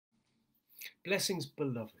Blessings,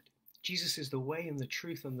 beloved. Jesus is the way and the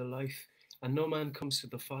truth and the life, and no man comes to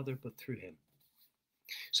the Father but through him.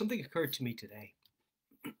 Something occurred to me today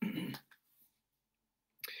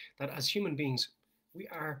that as human beings, we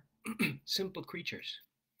are simple creatures.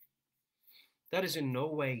 That is in no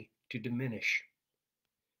way to diminish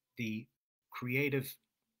the creative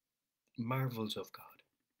marvels of God.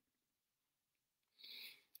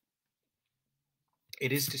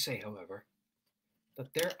 It is to say, however,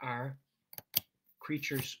 that there are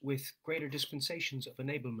creatures with greater dispensations of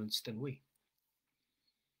enablements than we,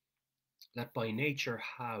 that by nature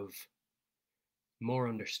have more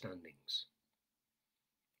understandings,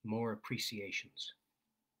 more appreciations.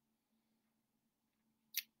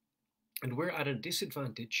 And we're at a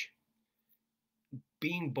disadvantage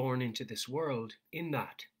being born into this world in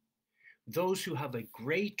that those who have a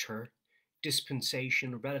greater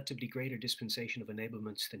dispensation, a relatively greater dispensation of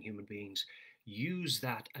enablements than human beings, use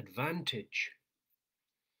that advantage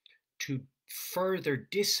to further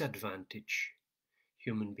disadvantage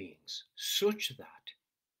human beings, such that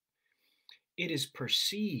it is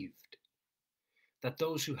perceived that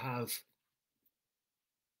those who have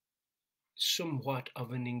somewhat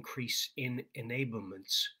of an increase in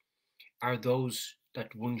enablements are those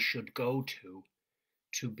that one should go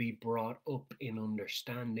to be brought up in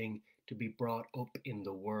understanding, to be brought up in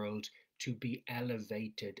the world, to be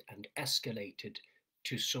elevated and escalated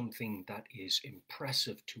to something that is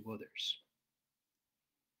impressive to others.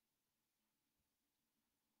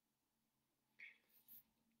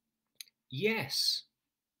 Yes,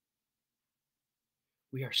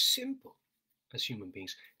 we are simple as human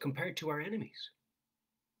beings compared to our enemies.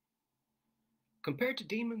 Compared to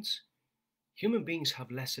demons, human beings have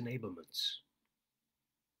less enablements.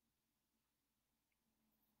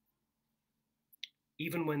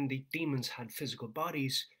 Even when the demons had physical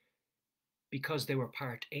bodies, because they were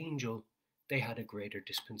part angel, they had a greater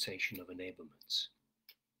dispensation of enablements.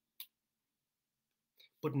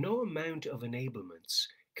 But no amount of enablements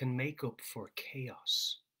can make up for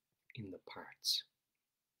chaos in the parts.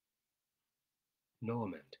 No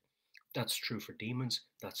amount. That's true for demons,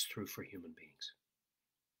 that's true for human beings.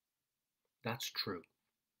 That's true.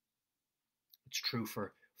 It's true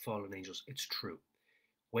for fallen angels, it's true.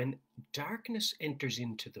 When darkness enters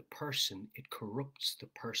into the person, it corrupts the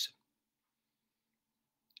person,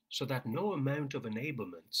 so that no amount of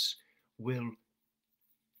enablements will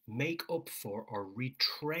make up for or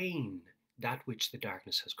retrain that which the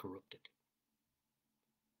darkness has corrupted.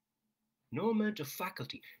 No amount of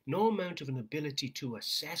faculty, no amount of an ability to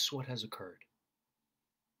assess what has occurred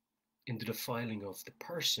in the defiling of the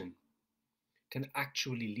person can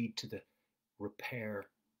actually lead to the repair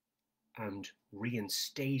and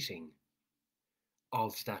reinstating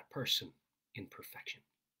of that person in perfection.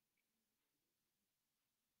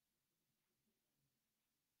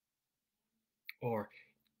 Or,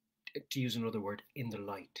 to use another word, in the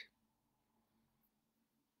light,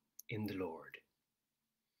 in the Lord.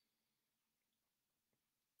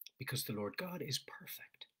 Because the Lord God is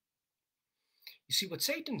perfect. You see, what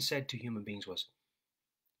Satan said to human beings was,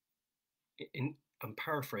 I'm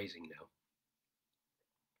paraphrasing now,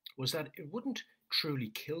 was that it wouldn't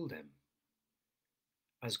truly kill them,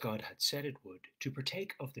 as God had said it would, to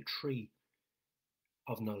partake of the tree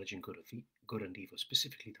of knowledge and good and evil,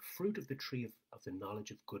 specifically the fruit of the tree of the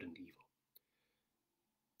knowledge of good and evil.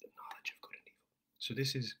 The knowledge of good and evil. So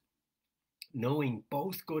this is knowing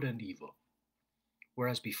both good and evil,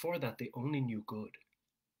 whereas before that they only knew good.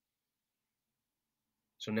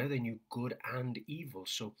 So now they knew good and evil,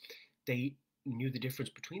 so they knew the difference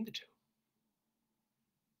between the two.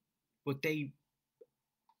 But they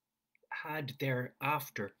had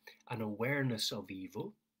thereafter an awareness of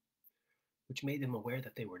evil, which made them aware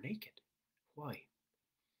that they were naked. Why?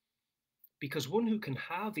 Because one who can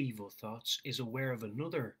have evil thoughts is aware of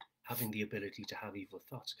another having the ability to have evil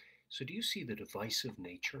thoughts. So do you see the divisive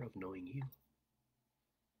nature of knowing evil?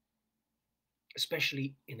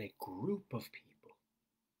 Especially in a group of people.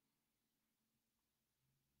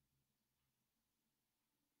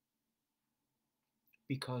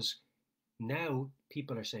 Because now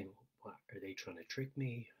people are saying, what, are they trying to trick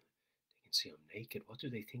me? They can see I'm naked. What do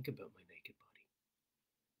they think about my naked body?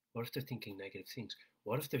 What if they're thinking negative things?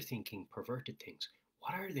 What if they're thinking perverted things?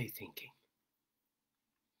 What are they thinking?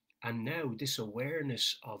 And now this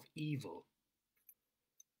awareness of evil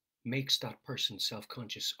makes that person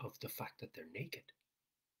self-conscious of the fact that they're naked.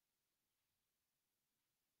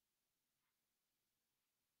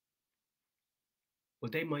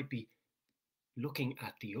 Well, they might be looking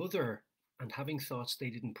at the other and having thoughts they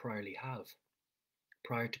didn't priorly have,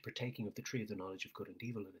 prior to partaking of the tree of the knowledge of good and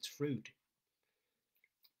evil and its fruit.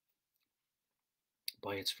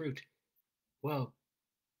 by its fruit. Well,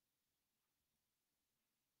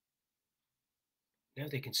 now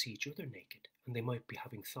they can see each other naked, and they might be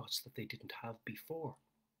having thoughts that they didn't have before.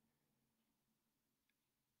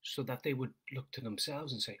 So that they would look to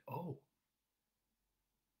themselves and say, oh,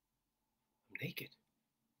 I'm naked.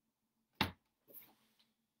 Do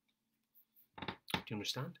you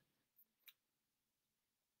understand?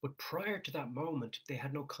 But prior to that moment, they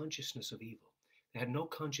had no consciousness of evil. They had no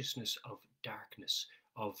consciousness of darkness,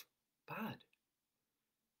 of bad.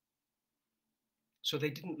 So they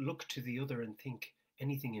didn't look to the other and think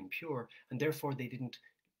anything impure, and therefore they didn't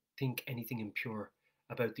think anything impure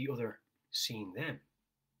about the other seeing them.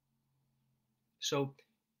 So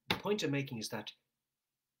the point I'm making is that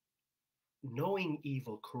knowing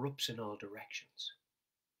evil corrupts in all directions.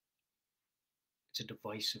 It's a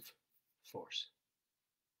divisive force.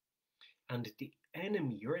 And the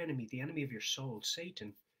enemy, your enemy, the enemy of your soul,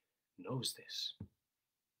 Satan, knows this.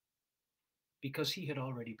 Because he had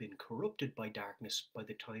already been corrupted by darkness by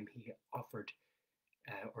the time he offered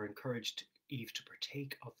or encouraged Eve to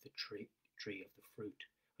partake of the tree of the fruit,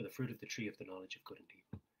 or the fruit of the tree of the knowledge of good and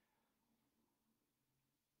evil.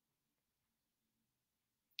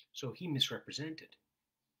 So he misrepresented.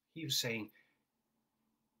 He was saying,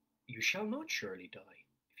 you shall not surely die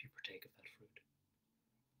if you partake of that fruit.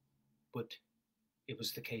 But it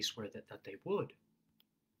was the case where that they would.